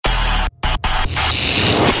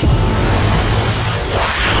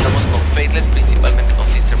Estamos con Faithless, principalmente con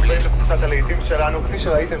Sister Bliss. קבוצת הלהיטים שלנו, כפי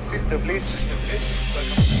שראיתם, Sister Bliss. Sister Bliss,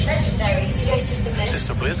 welcome. Legendary DJ Sister Bliss.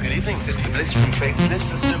 Sister Bliss, good evening. Sister Bliss from Faithless.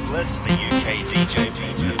 Sister Bliss, the UK DJ.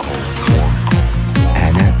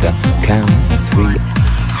 And at the count of 3,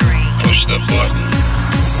 Push the button.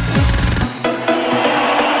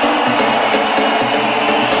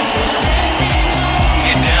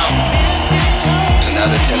 Get down. Do not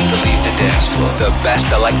attempt to leave the dance floor. the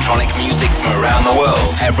best electronic music from around the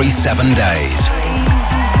world every 7 days.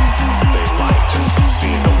 They like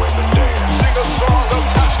seeing the women dance. Sing a song of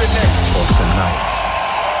happiness. For tonight,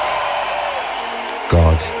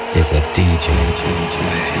 God is a DJ.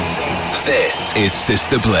 This is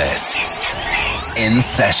Sister Bliss in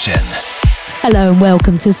session. Hello and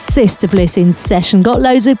welcome to Sister Bliss in Session. Got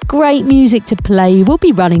loads of great music to play. We'll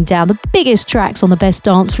be running down the biggest tracks on the best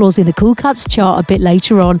dance floors in the Cool Cuts chart a bit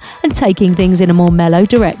later on and taking things in a more mellow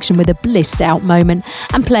direction with a blissed out moment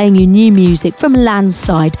and playing you new music from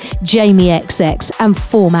Landside, Jamie XX and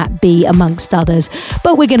Format B amongst others.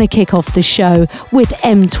 But we're going to kick off the show with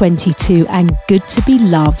M22 and Good to Be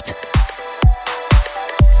Loved.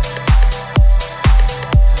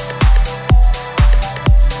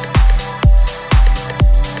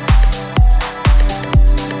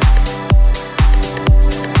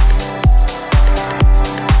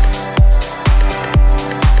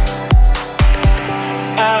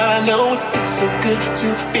 I know it feels so good to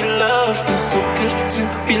be loved, feels so good to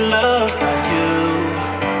be loved by you.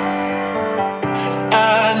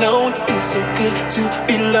 I know it feels so good to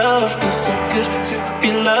be loved, feels so good to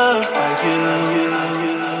be loved by you.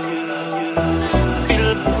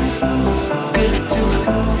 Feel good to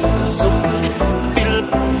feel so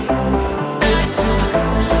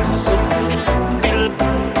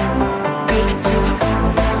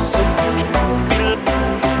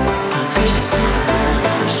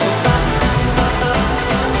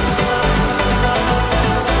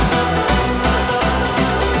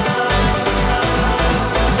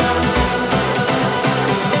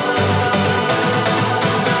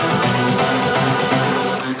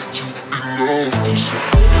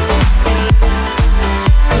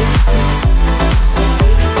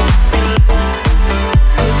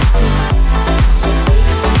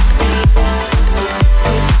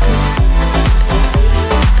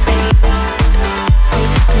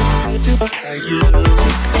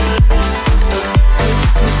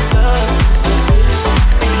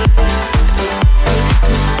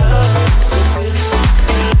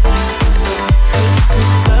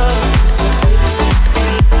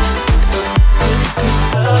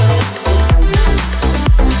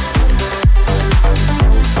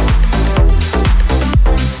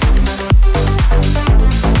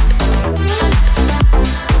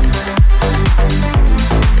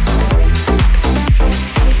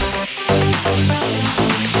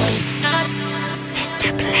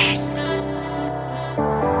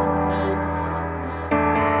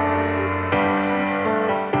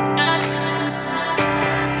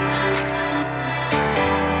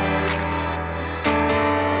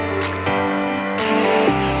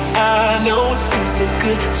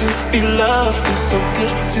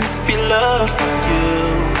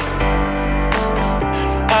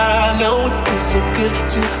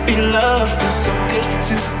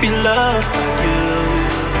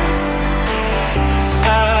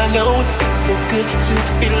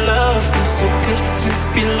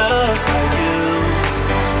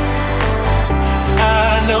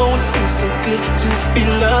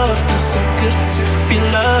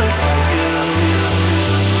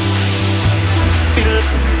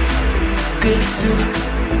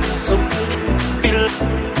good, feel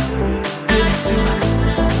good to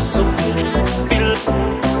feel so good, feel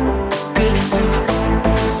good to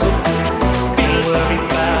feel so good, feel good to.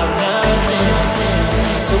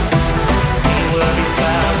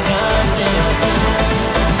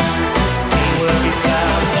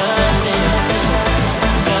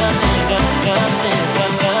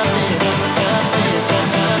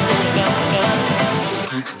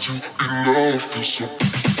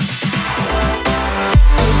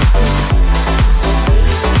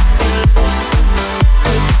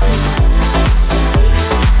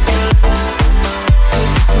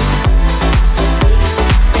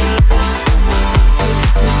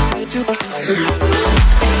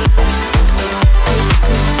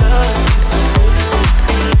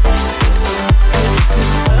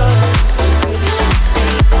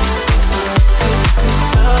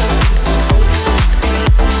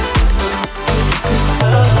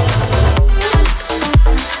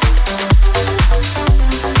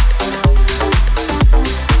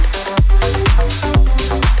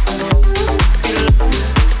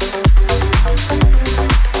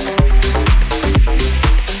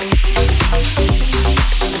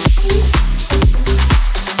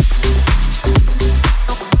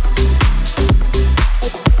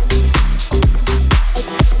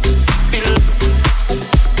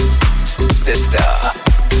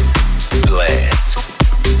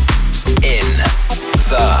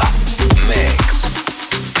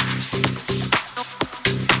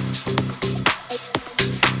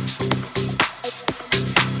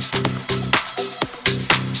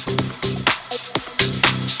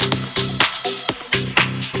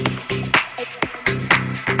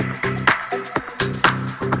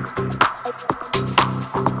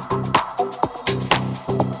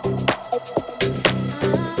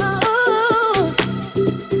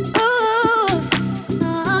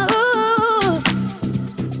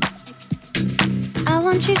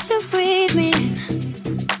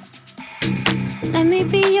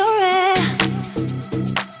 your air.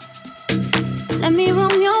 Let me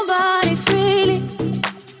roam your body freely.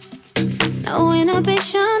 No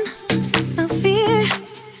inhibition, no fear.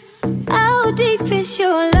 How deep is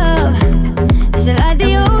your love? Is it like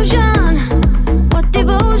the ocean? What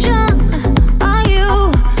devotion are you?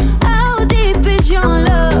 How deep is your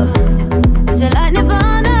love? Is it like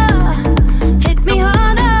Nirvana? Hit me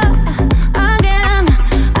harder again.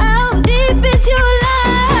 How deep is your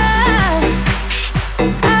love?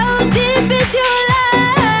 How deep is your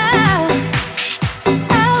love?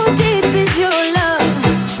 How deep is your love?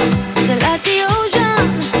 Is it like the ocean?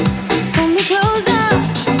 Pull me closer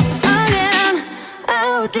again.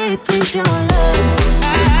 How deep is your love?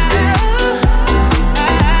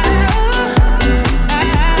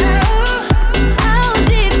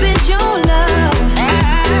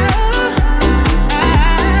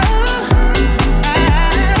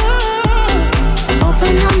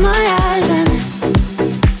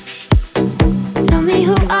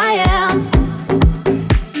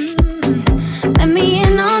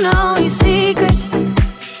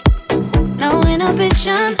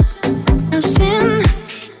 No sin.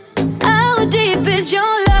 How deep is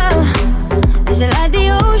your love? Is it like the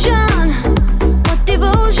ocean? What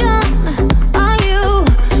devotion are you?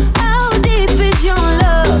 How deep is your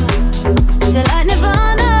love? Is it like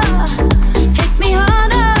Nirvana? Hit me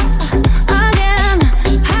harder again.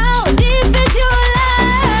 How deep is your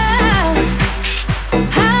love?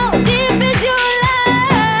 How deep is your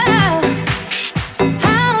love?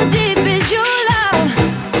 How deep is your love?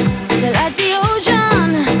 Is it like the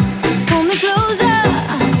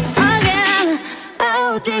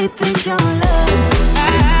deep is your love?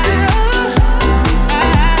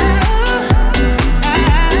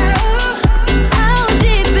 How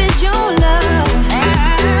deep is your love?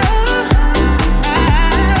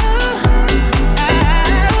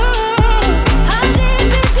 How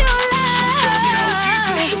deep is your love?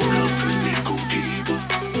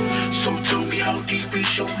 So tell me how deep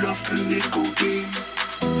is your love? Can it go deep?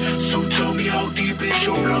 So tell me how deep is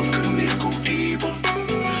your love? Can it go deeper?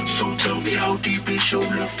 So tell me how deep is your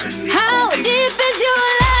love? Can it How go deep deep? is your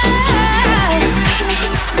love?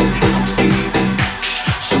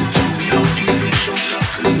 So tell me how deep is your love?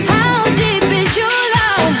 Can it go How deep is your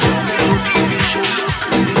love? Tell me how deep is your love?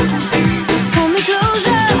 Can it go deep? Pull me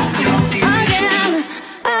closer again.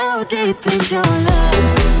 How deep is your love?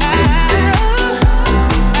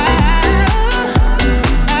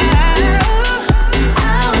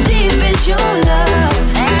 How deep is your love?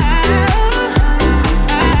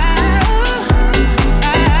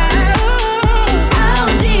 How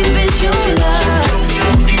deep is your love? Tell me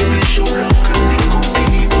how deep is your love? Can it go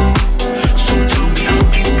deep? So tell me how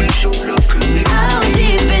deep is your love? Can it go How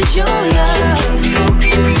deep is your love? Tell me how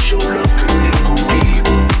deep is your love? Can it go deep?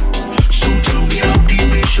 So tell me how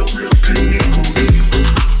deep is your love? Can it go deep?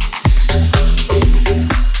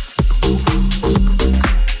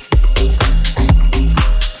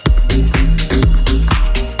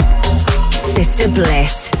 Sister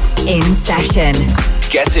Bliss in session.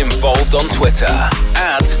 Get involved on Twitter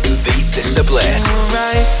at @TheSisterBliss.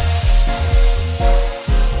 Right.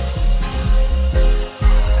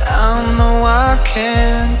 I know I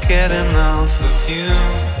can't get enough of you.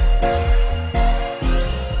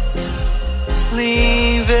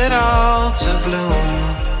 Leave it all to bloom.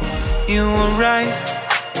 You were right.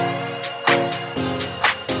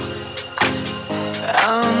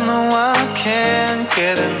 I know I can't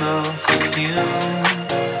get enough of you.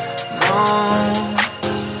 No.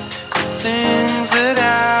 Things that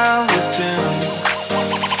I would do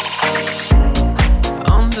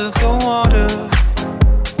under the water,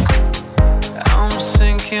 I'm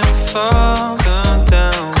sinking further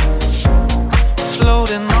down,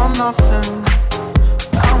 floating on nothing,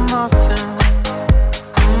 I'm nothing.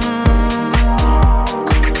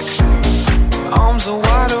 Arms are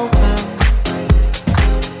wide open,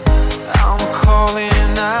 I'm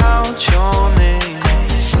calling out your name,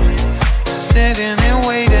 sitting and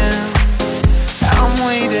waiting, I'm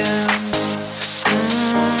waiting.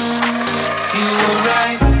 You were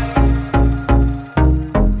right.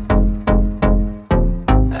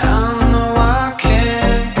 I know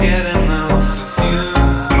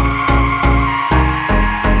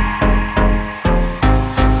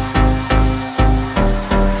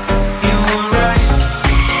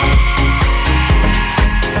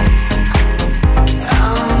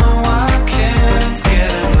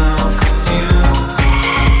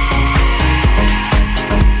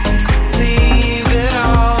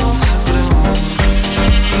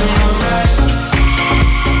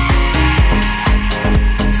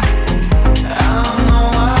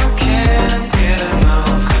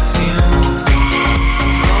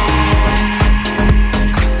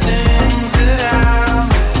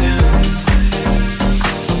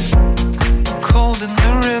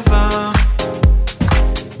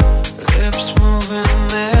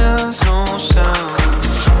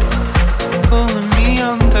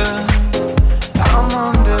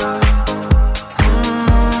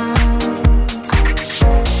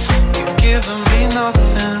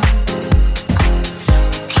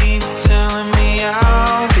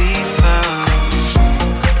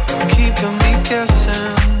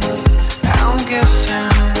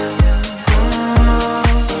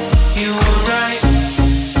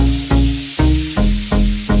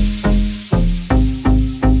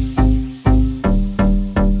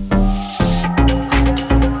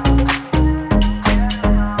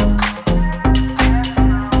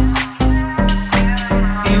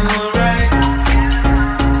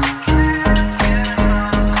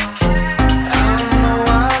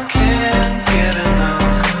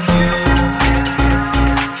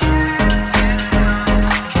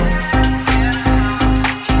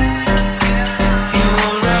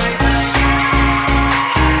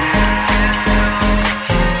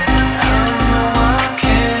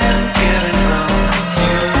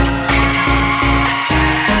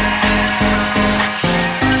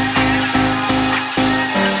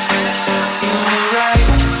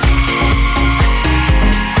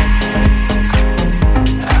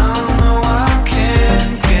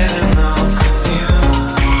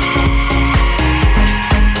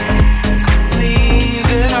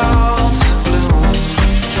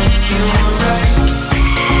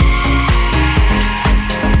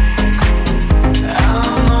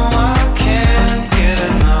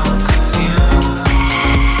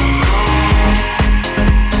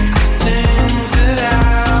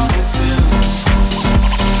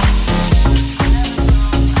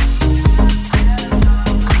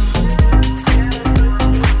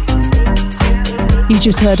You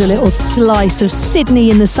just heard a little slice of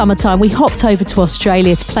Sydney in the summertime. We hopped over to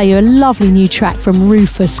Australia to play you a lovely new track from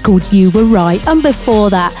Rufus called You Were Right. And before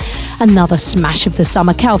that, another smash of the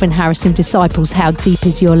summer, Calvin Harris and Disciples, How Deep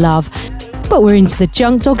Is Your Love. But we're into the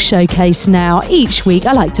Junk Dog Showcase now. Each week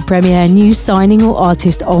I like to premiere a new signing or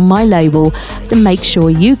artist on my label to make sure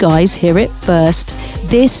you guys hear it first.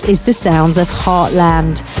 This is the sounds of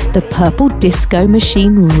Heartland, the Purple Disco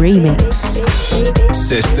Machine remix.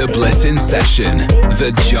 Sister Bliss in session,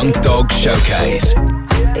 the Junk Dog Showcase.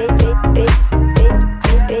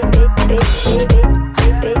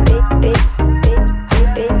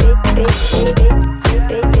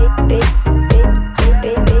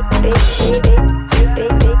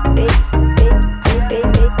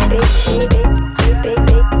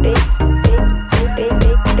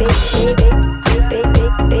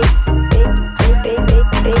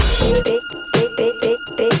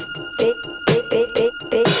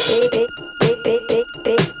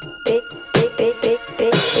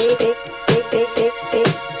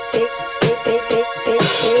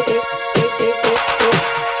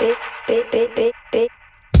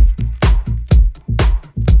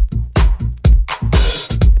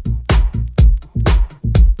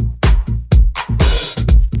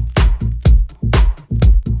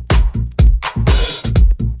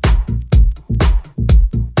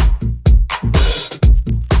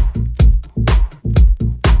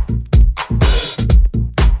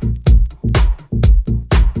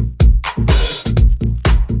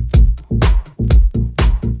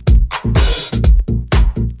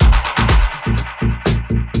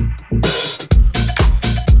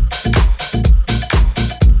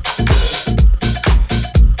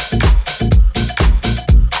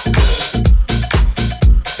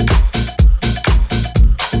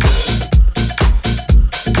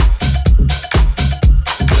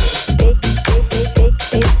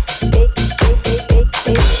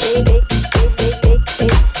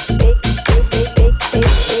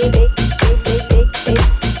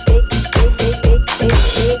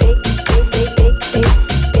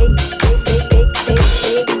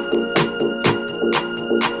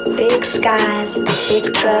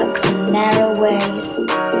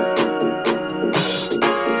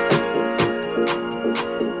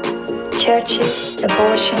 Churches,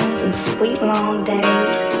 abortions, and sweet long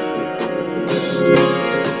days.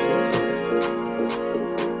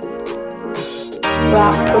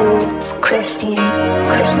 Rock pools, Christians,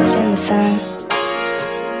 Christmas in the sun.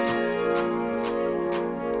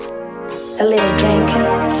 A little drinking,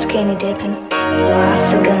 skinny dipping,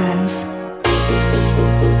 lots of guns.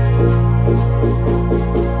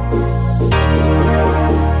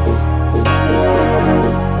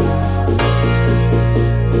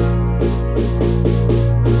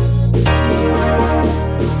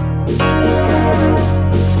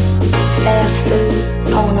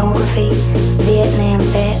 Pornography, Vietnam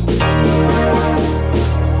vets,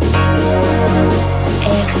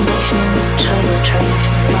 air conditioning, trailer trash,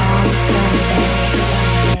 long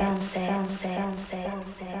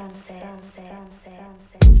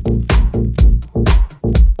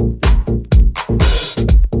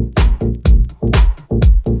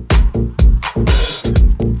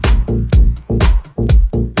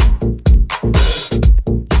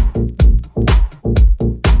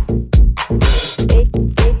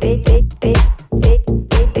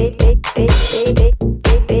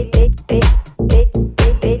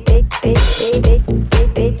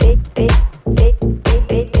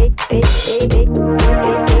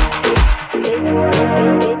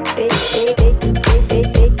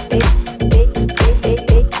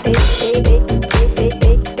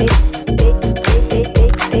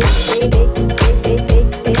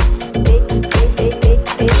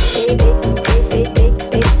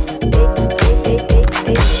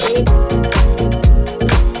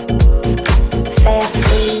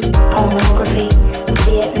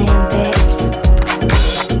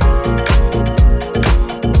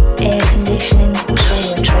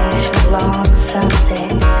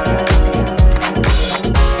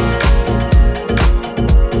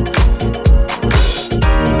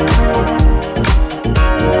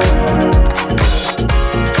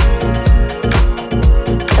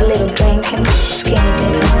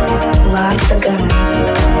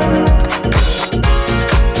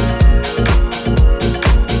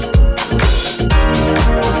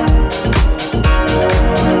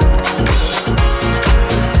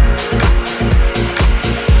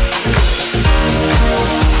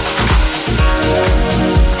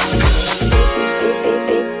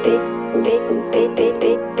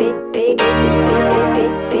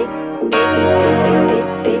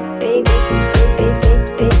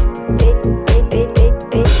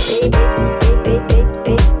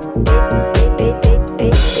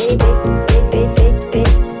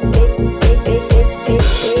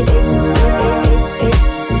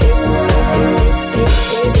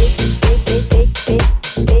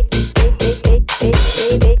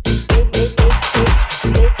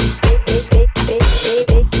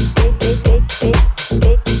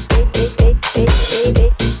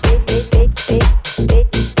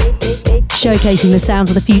Showcasing the sounds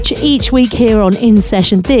of the future each week here on In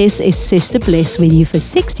Session. This is Sister Bliss with you for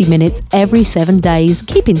 60 minutes every 7 days.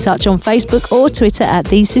 Keep in touch on Facebook or Twitter at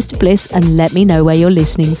The Sister Bliss and let me know where you're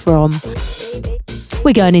listening from.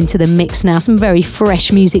 We're going into the mix now, some very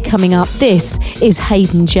fresh music coming up. This is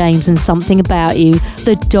Hayden James and Something About You,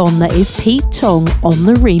 the Don that is Pete Tong on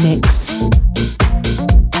the remix.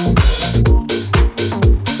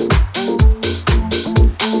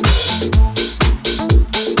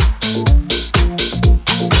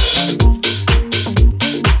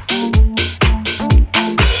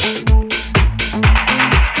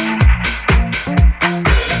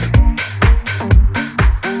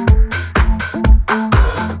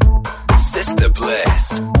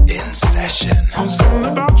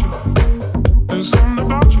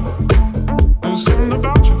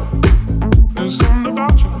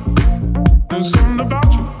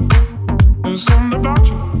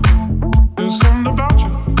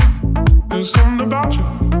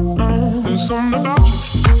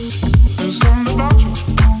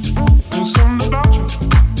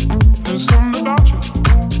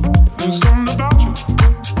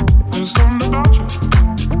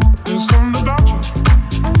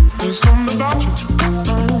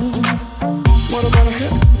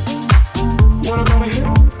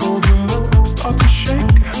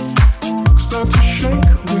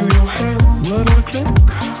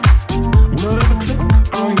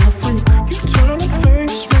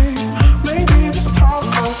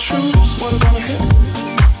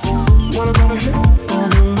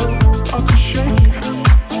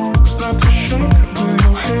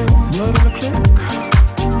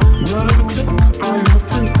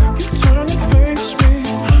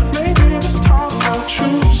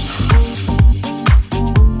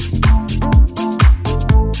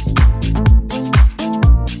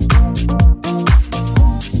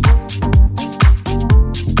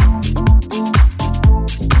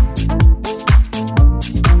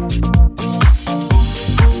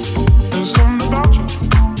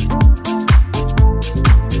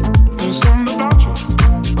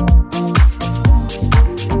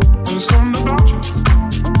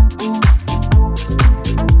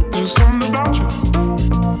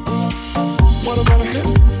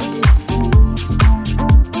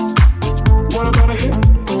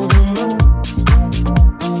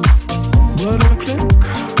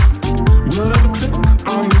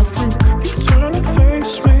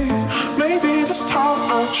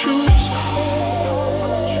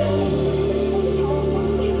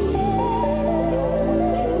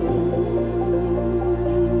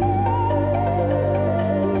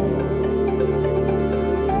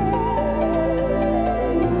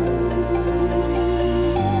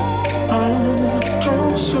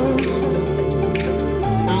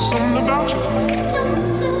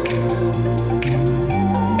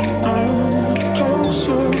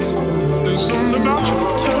 There's something about you.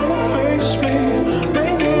 Turn and face me.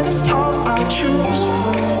 Maybe this time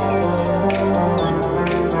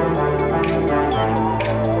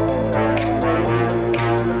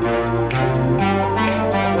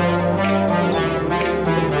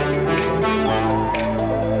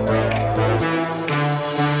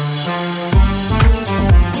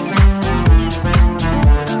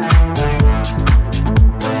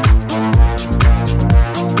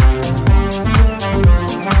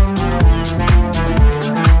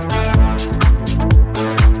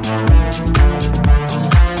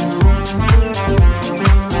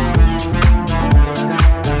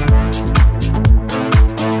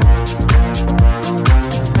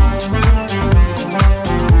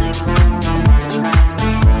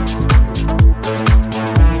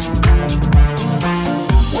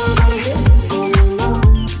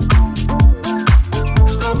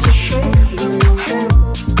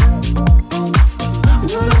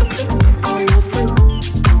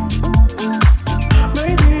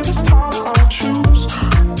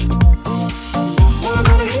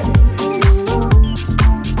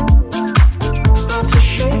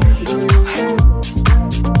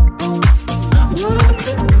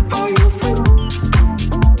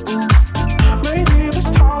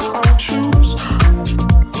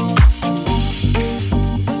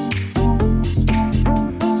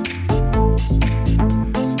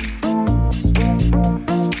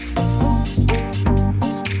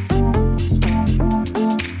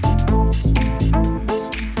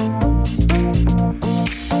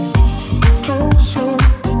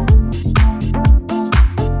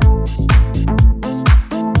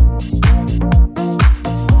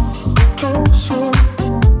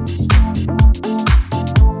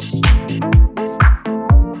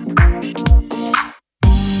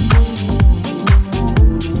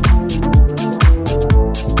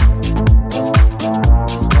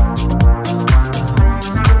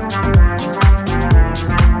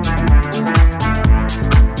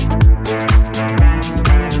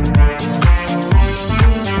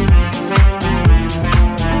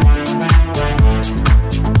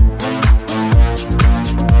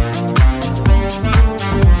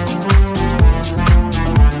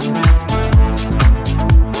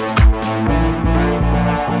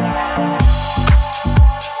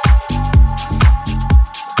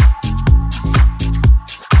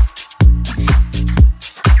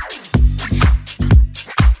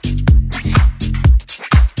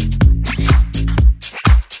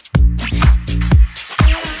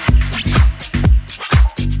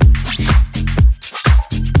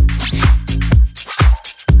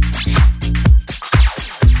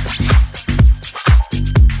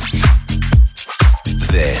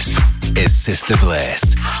is Sister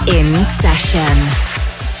Bliss. In session.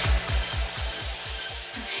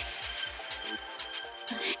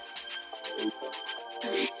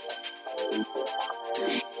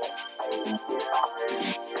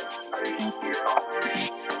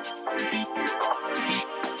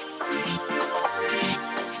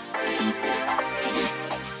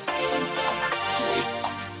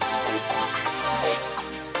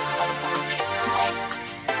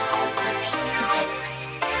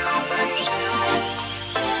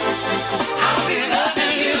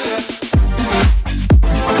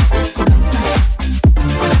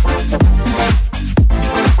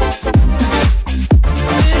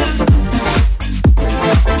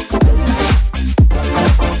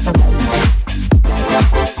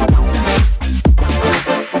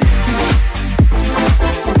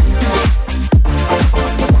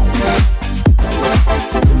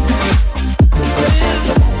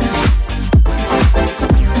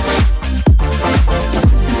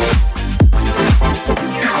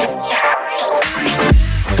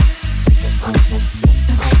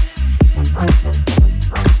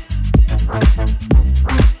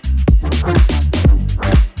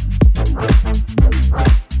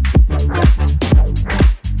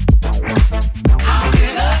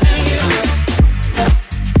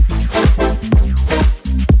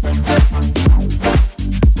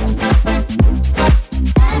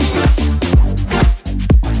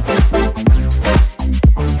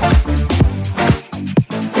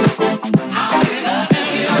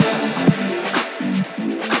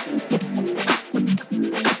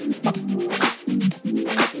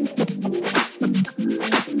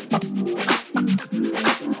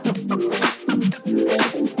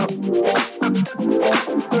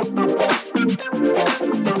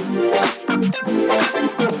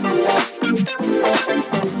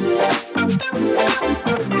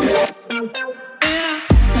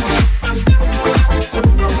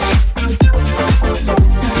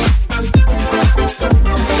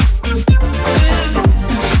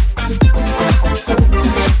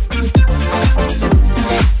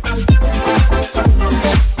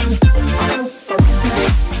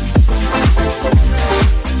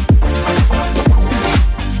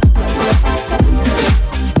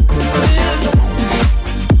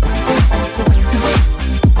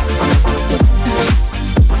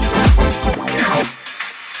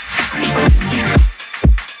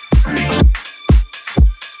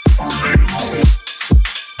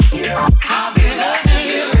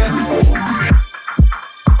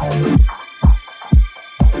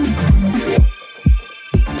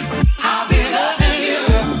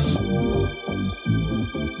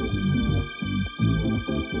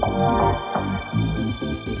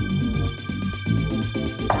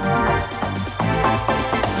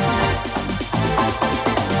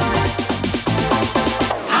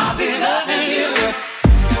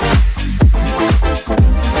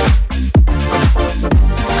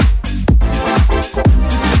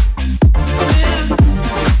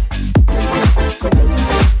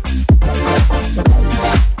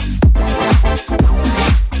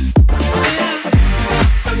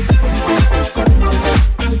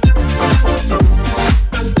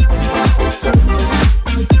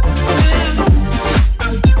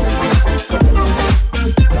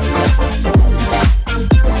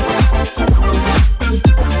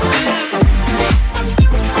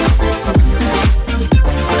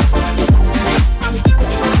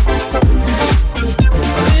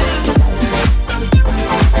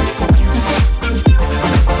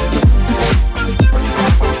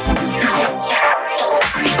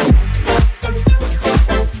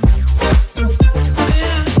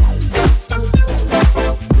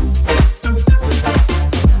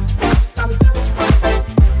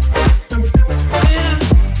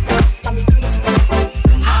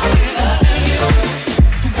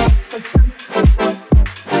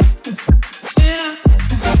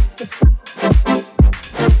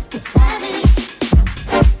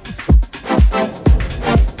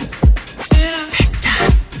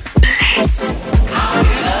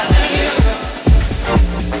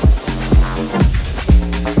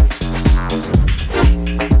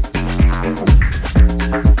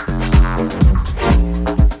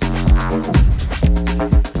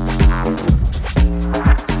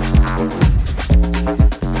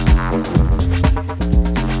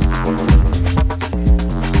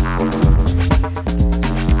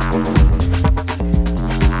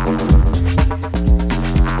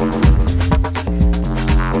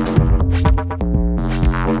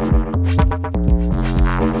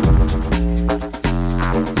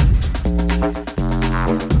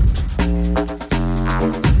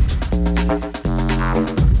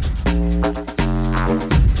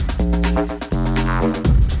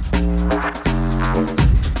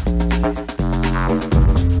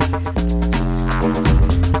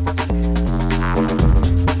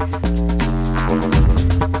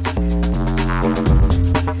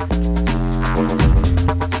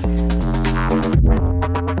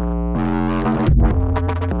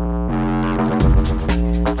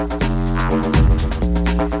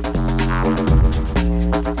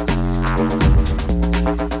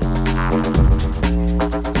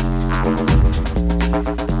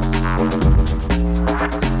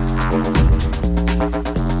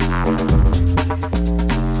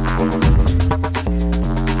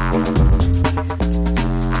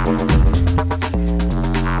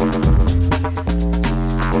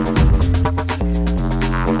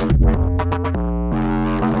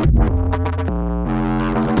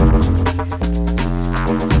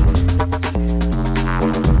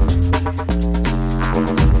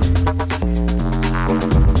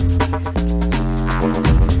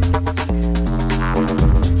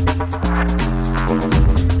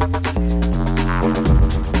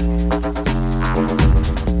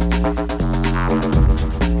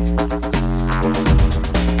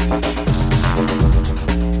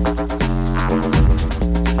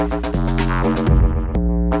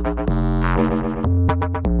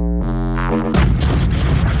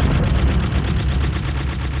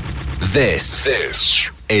 This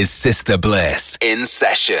is Sister Bliss in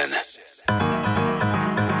session.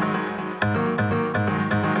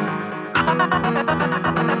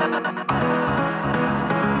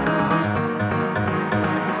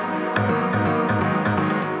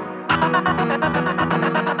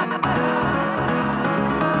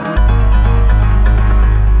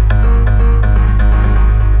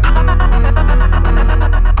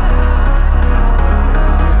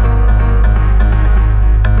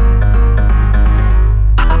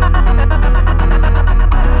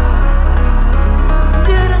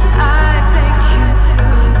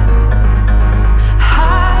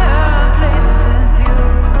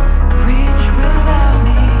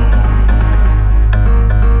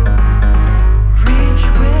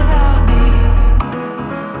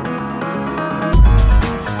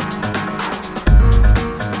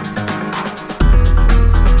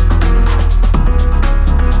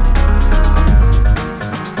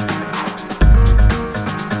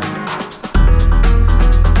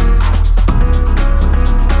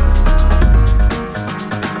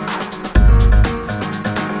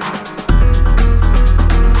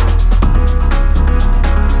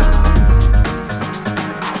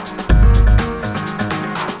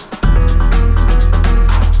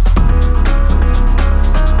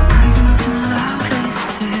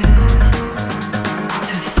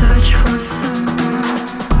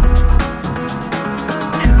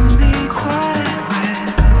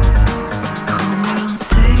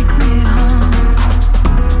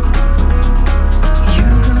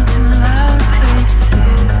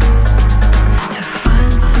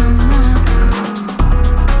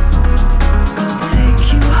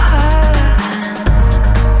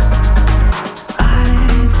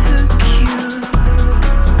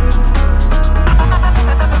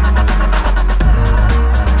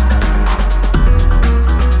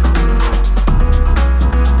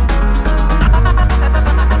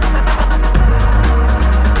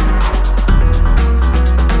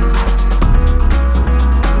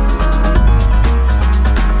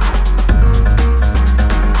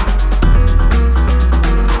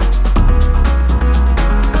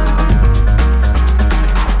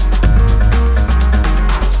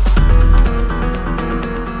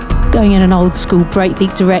 Going in an old school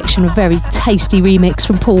breakbeat direction, a very tasty remix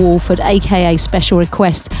from Paul Wolford, aka Special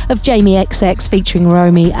Request of Jamie XX featuring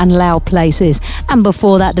Romy and Loud Places. And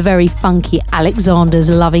before that, the very funky Alexander's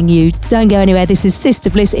Loving You. Don't go anywhere, this is Sister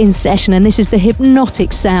Bliss in session, and this is the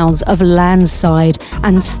hypnotic sounds of Landside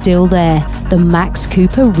and Still There, the Max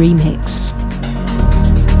Cooper remix.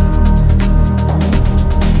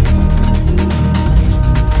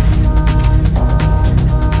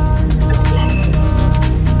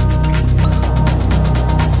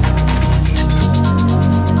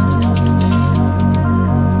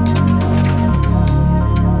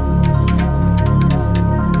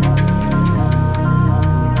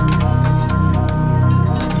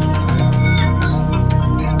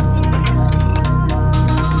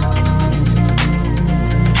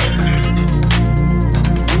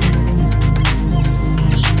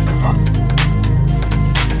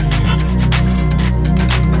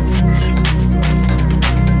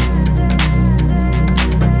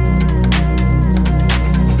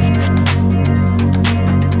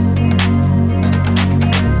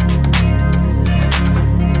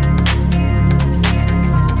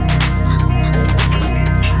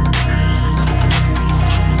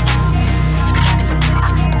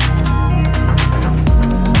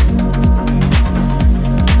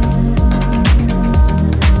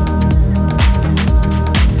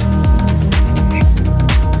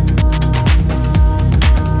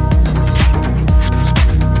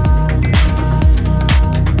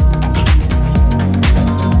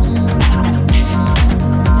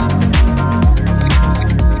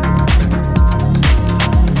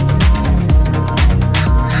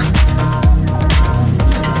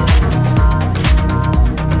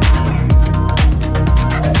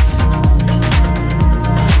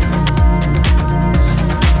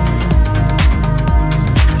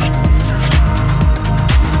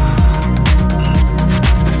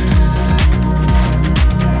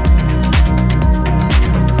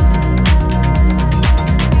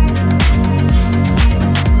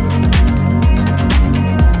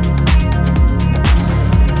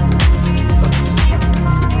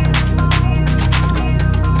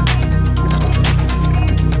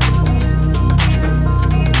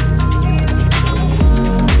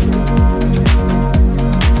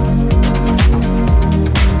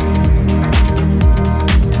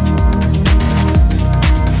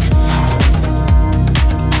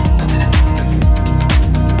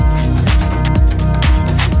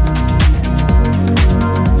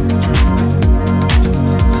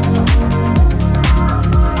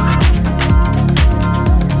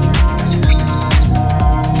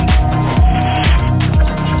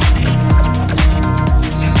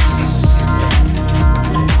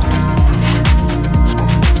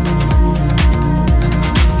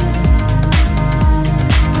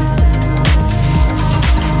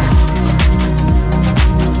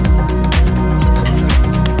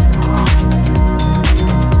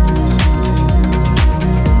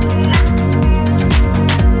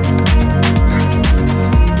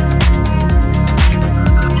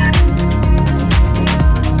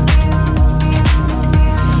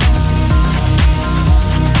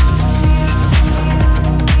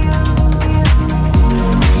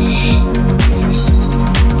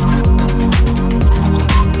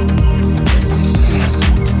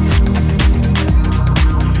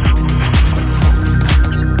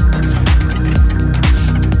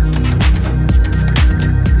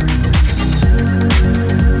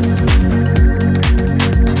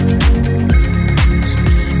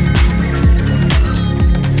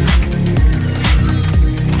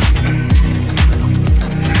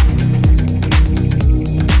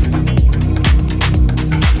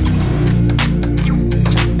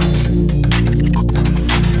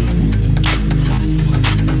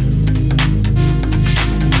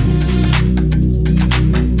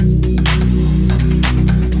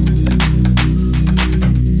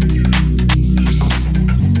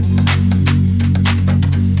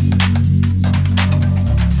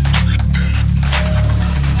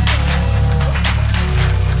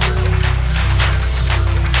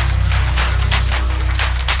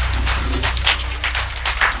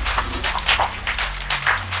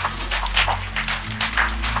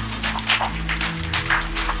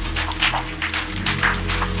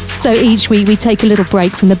 So each week we take a little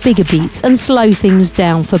break from the bigger beats and slow things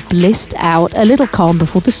down for Blissed Out, a little calm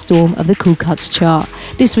before the storm of the Cool Cuts chart.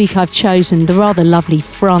 This week I've chosen the rather lovely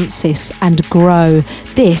Francis and Grow.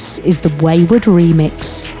 This is the Wayward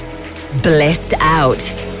remix. Blissed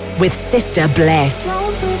Out with Sister Bliss.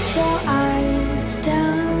 Don't put your eyes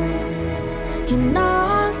down, you're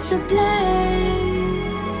not to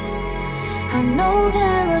blame. I know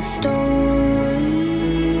there are stories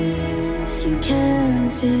you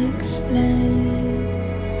can't explain,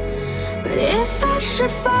 but if I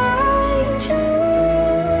should find you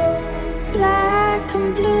black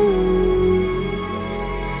and blue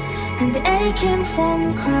and aching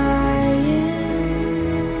from crying,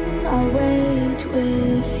 I'll wait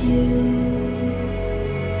with you.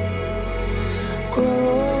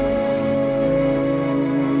 Grow,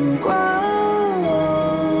 grow,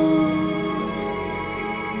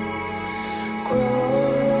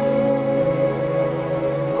 grow,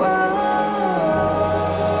 grow.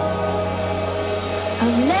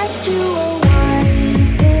 I've left you a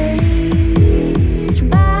white page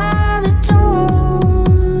by the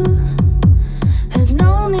door. There's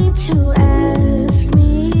no need to ask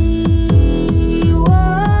me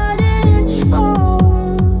what it's for.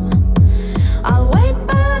 I'll wait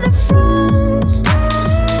by the front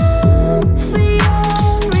step for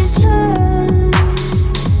your return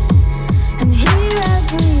and hear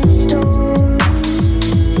every story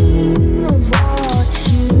of what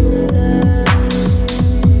you learned.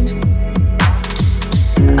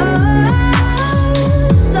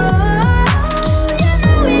 Oh, so you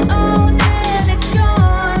know it all, then it's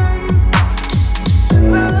gone.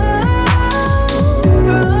 Grow,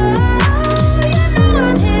 grow, you know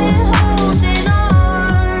I'm here holding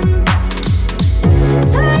on.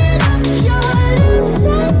 Tying up your loose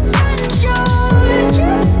ends and you're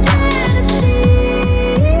drifting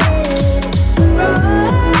asleep. Grow,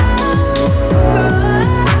 grow,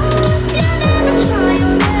 if you never try,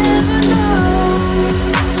 you'll never know.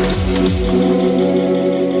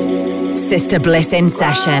 Sister Bliss in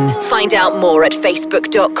session. Find out more at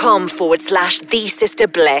facebook.com/The Sister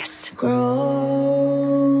Bliss. Grow,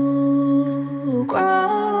 grow,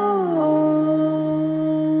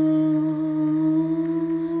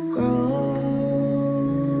 grow,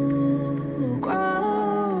 grow.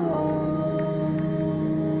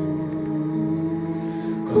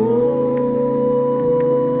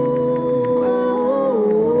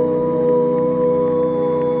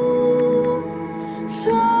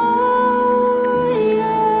 Throw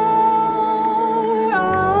your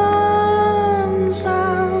arms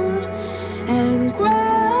out and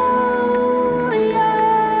grow your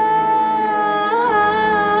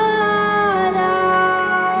heart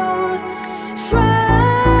out.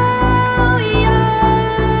 Throw your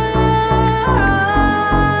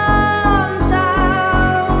arms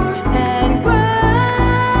out and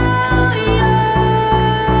grow your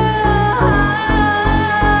heart out.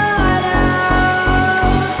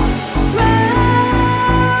 Throw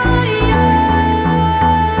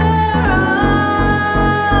your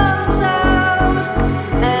arms out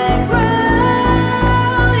and grow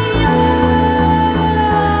your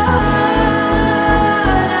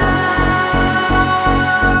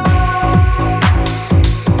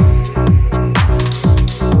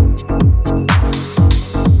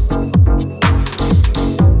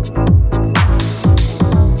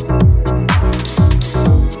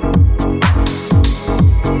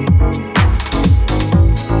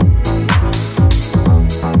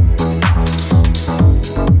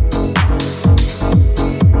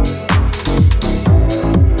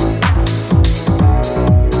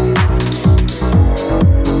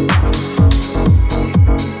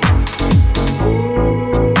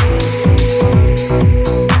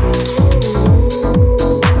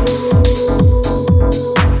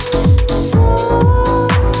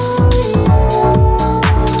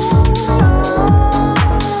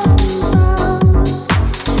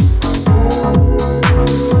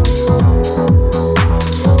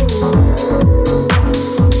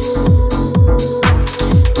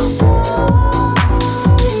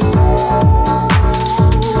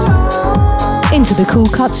Into the Cool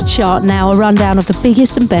Cuts chart now, a rundown of the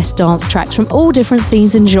biggest and best dance tracks from all different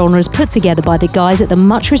scenes and genres put together by the guys at the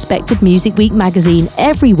much respected Music Week magazine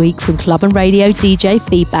every week from club and radio DJ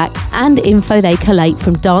feedback and info they collate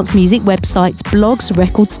from dance music websites, blogs,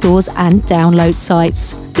 record stores and download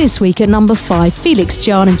sites. This week at number 5, Felix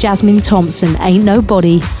Jan and Jasmine Thompson, Ain't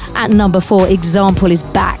Nobody. At number 4, Example is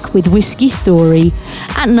back with Whiskey Story.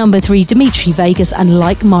 At number 3, Dimitri Vegas and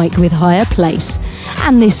Like Mike with Higher Place.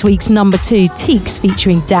 And this week's number 2, Teeks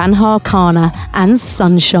featuring Dan Harkana and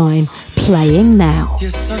Sunshine, playing now. Your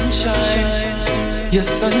sunshine your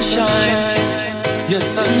sunshine,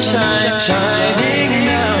 shining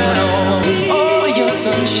down on me. Oh, your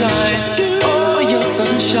sunshine, oh, your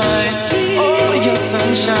sunshine, oh, your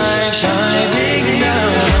sunshine, shining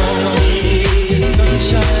down on me. Your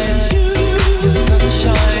sunshine, your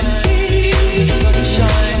sunshine, your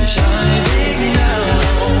sunshine, shining down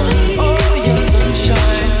on me. Oh, your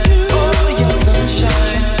sunshine, oh, your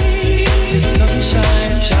sunshine, your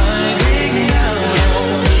sunshine, shining down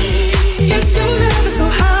on me. Yes, your love is so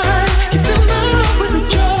high.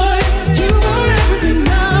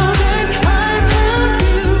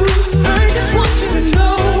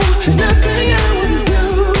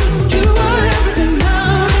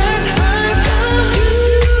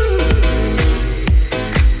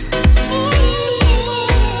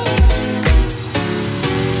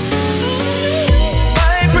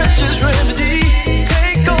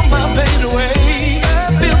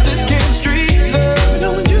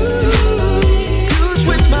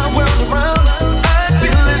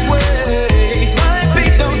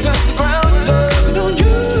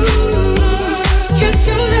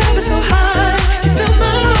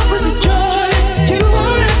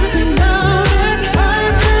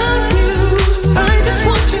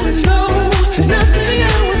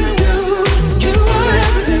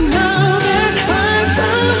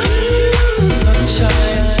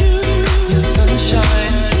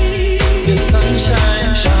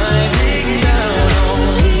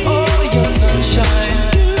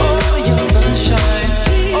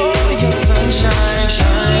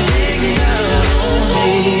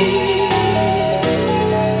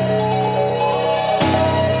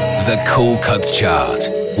 Cool Cuts Chart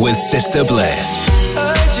with Sister Bliss.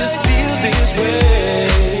 I just feel this way.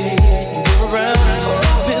 Go around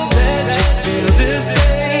hoping that you feel the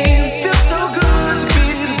same. Feels so good to be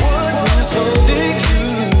the one who's holding you,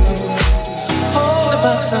 holding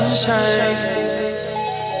my sunshine.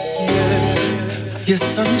 Yeah. Your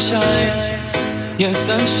sunshine, your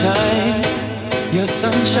sunshine, your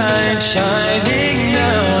sunshine shining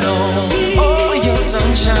down on me. Oh, your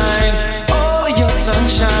sunshine, oh, your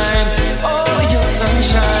sunshine. Your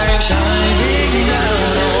sunshine shining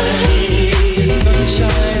down on me. Your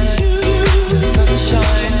sunshine, your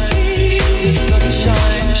sunshine, your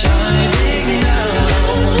sunshine shining down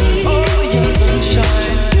on me. Oh, your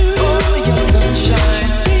sunshine, oh, your sunshine,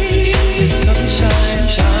 your sunshine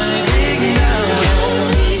shining down on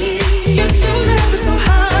me. Yes, your love is so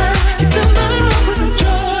high. You fill my heart with the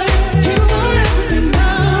joy. You are everything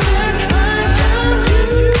now that I found you.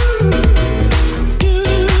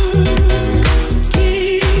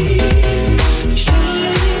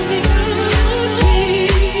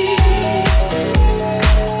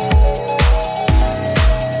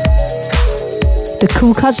 The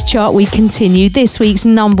Cool Cuts Chart, we continue. This week's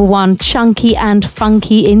number one, chunky and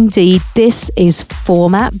funky indeed. This is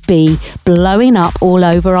Format B, blowing up all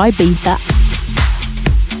over Ibiza.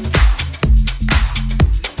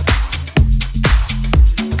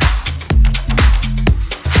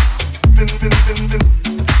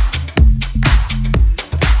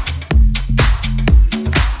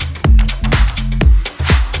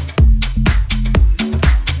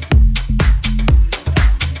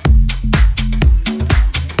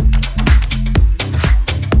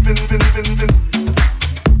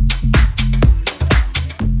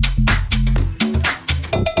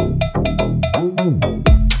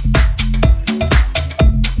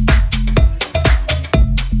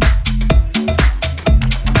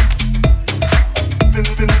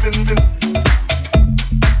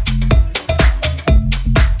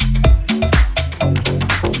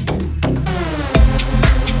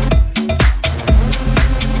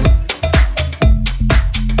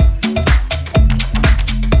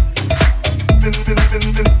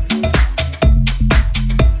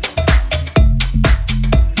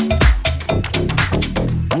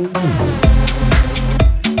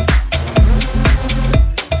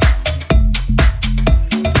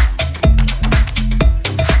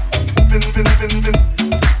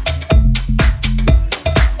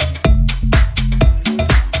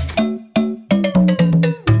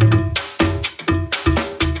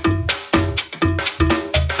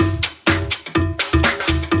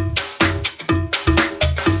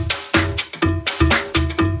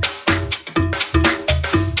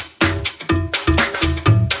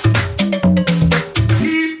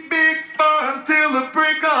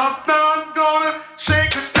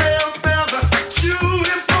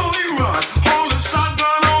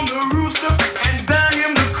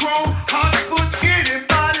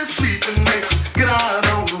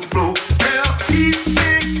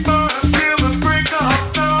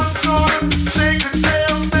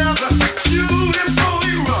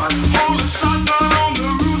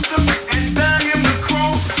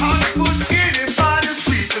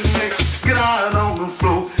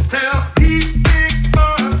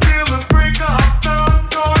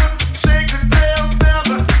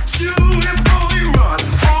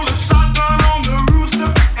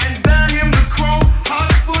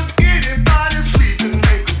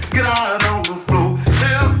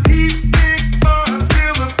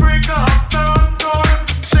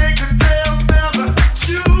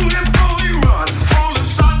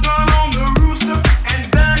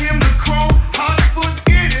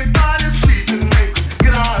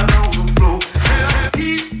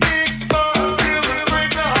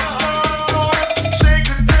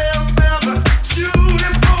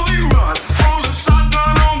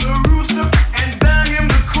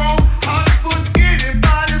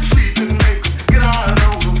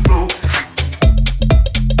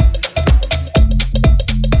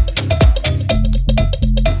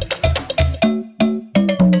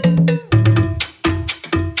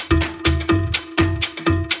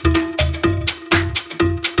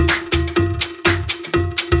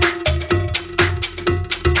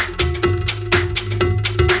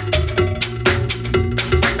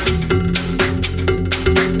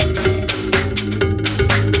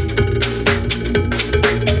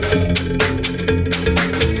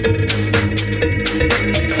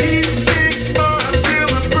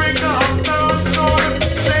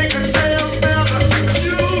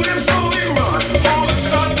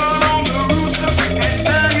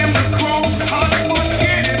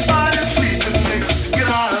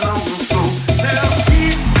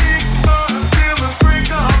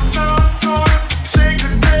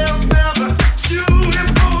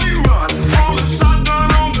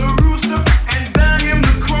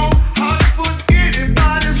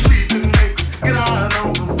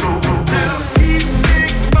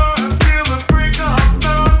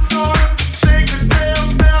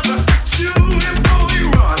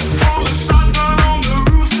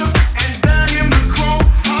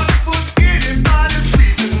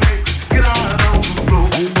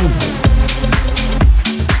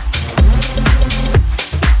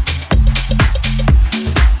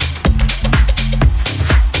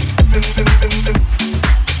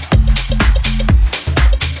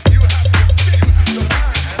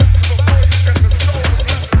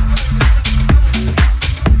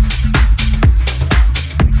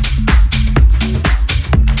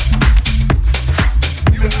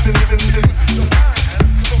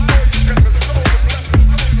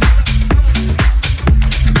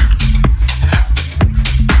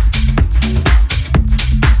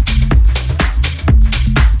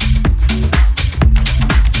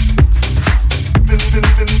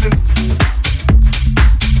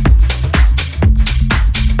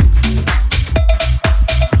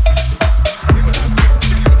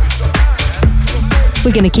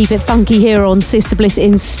 We're going to keep it funky here on Sister Bliss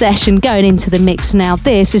in Session, going into the mix now.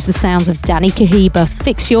 This is the sounds of Danny Kahiba,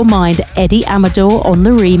 Fix Your Mind, Eddie Amador on the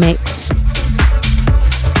remix.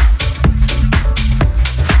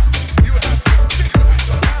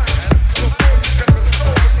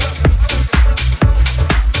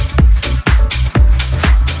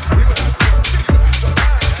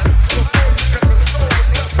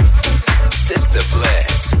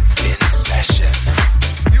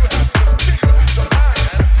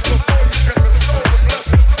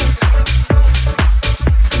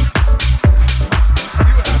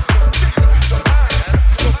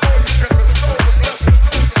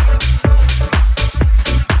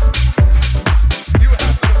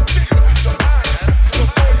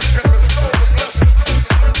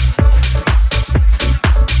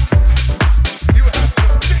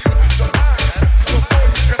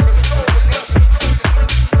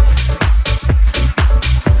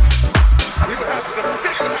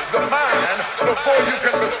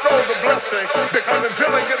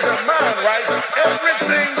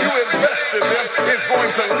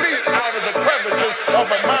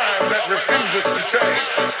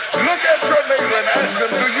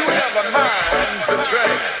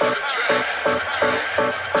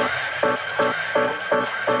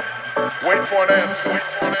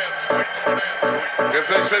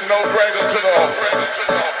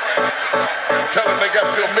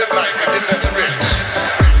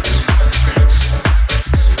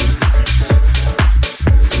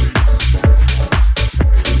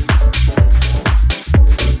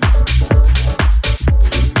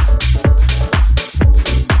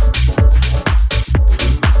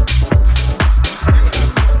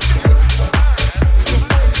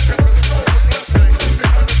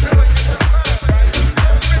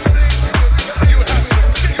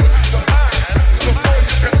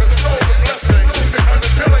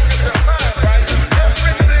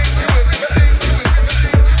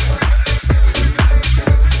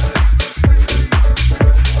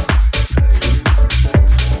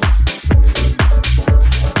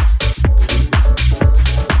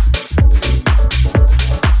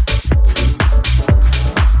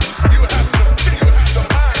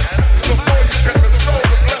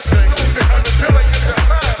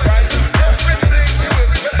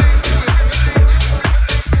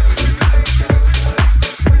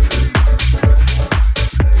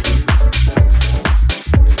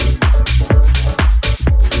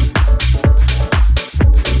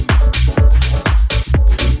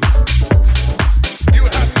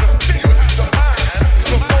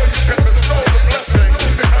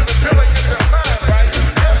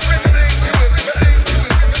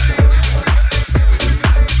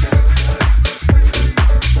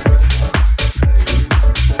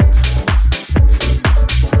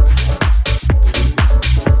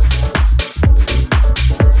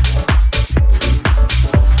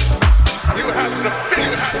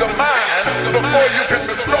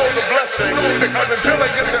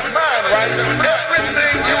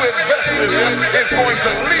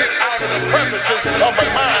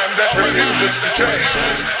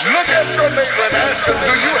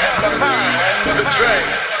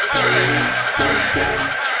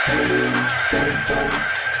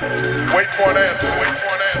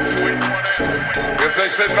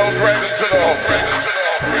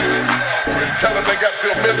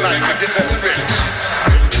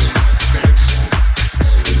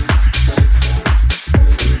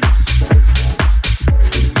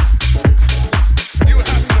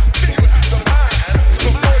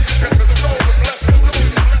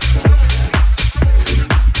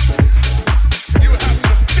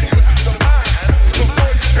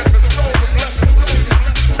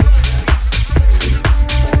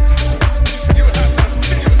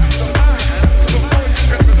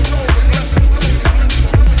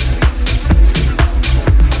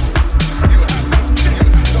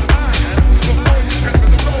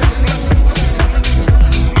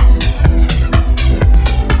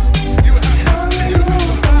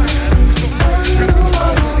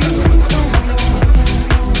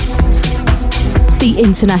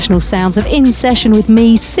 International sounds of In Session with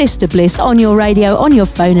me, Sister Bliss, on your radio, on your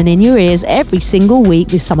phone and in your ears every single week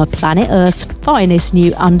with some of planet Earth's finest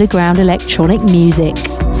new underground electronic music.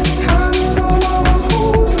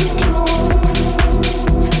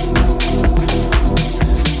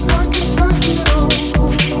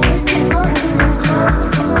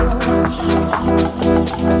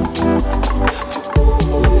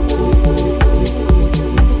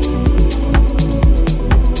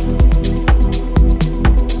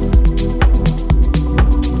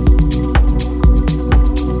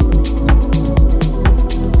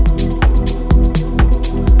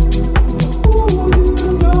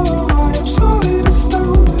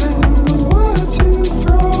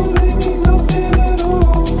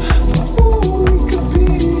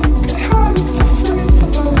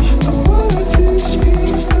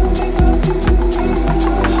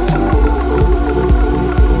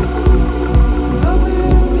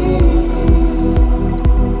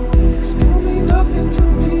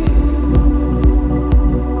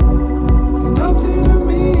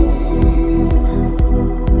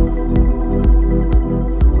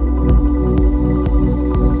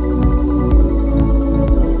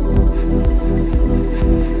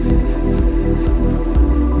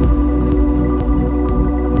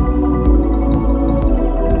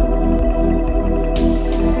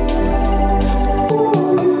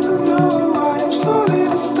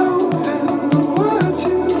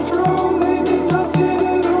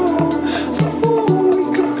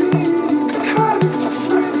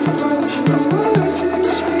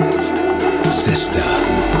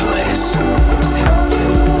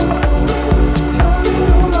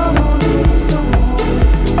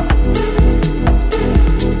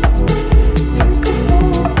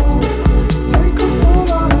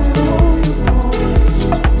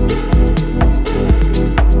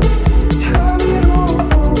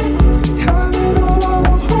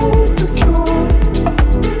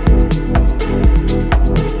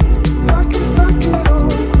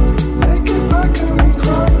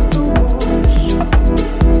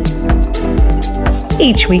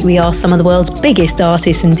 Each week we ask some of the world's biggest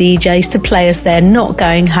artists and DJs to play us their Not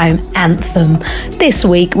Going Home anthem. This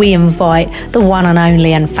week we invite the one and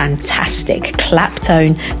only and fantastic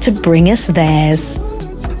Claptone to bring us theirs.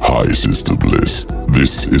 Hi Sister Bliss,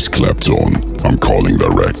 this is Claptone. I'm calling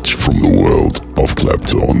direct from the world of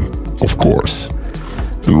Claptone, of course.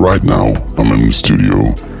 And right now I'm in the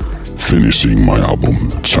studio finishing my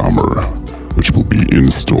album Charmer, which will be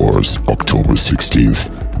in stores October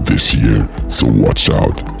 16th this year, so watch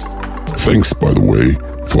out. Thanks, by the way,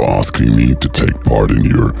 for asking me to take part in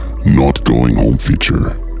your Not Going Home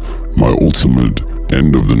feature. My ultimate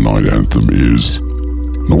end of the night anthem is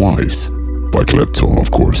No Eyes by Claptone, of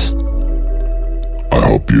course. I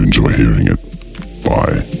hope you enjoy hearing it.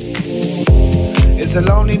 Bye. It's a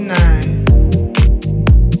lonely night.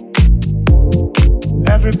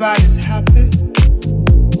 Everybody's happy.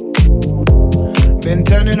 Been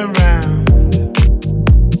turning around,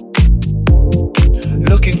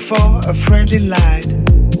 looking for a friendly light,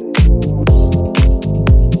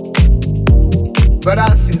 but I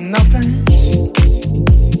see nothing.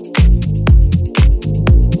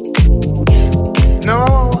 No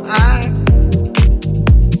eyes,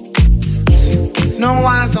 no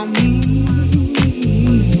eyes on me.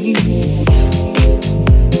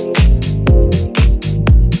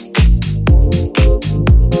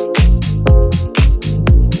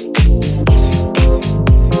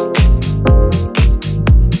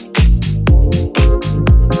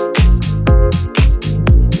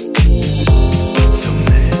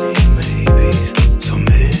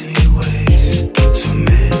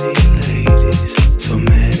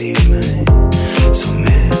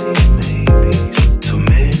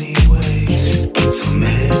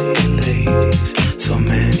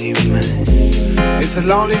 It's a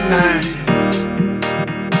lonely night.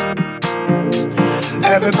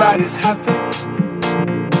 Everybody's happy.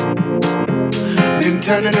 Been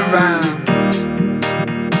turning around,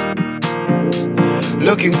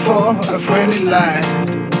 looking for a friendly light,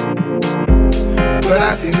 but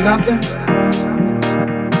I see nothing.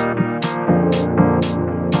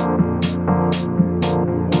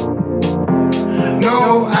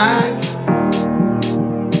 No eyes,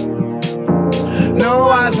 no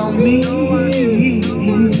eyes on me.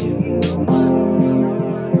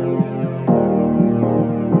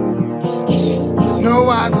 No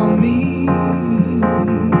eyes on me.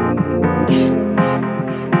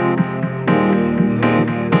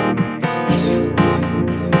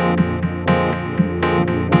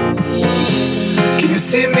 Can you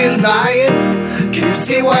see me lying? Can you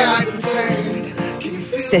see why I pretend?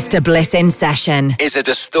 Sister Bliss in Session is a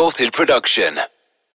Distorted production.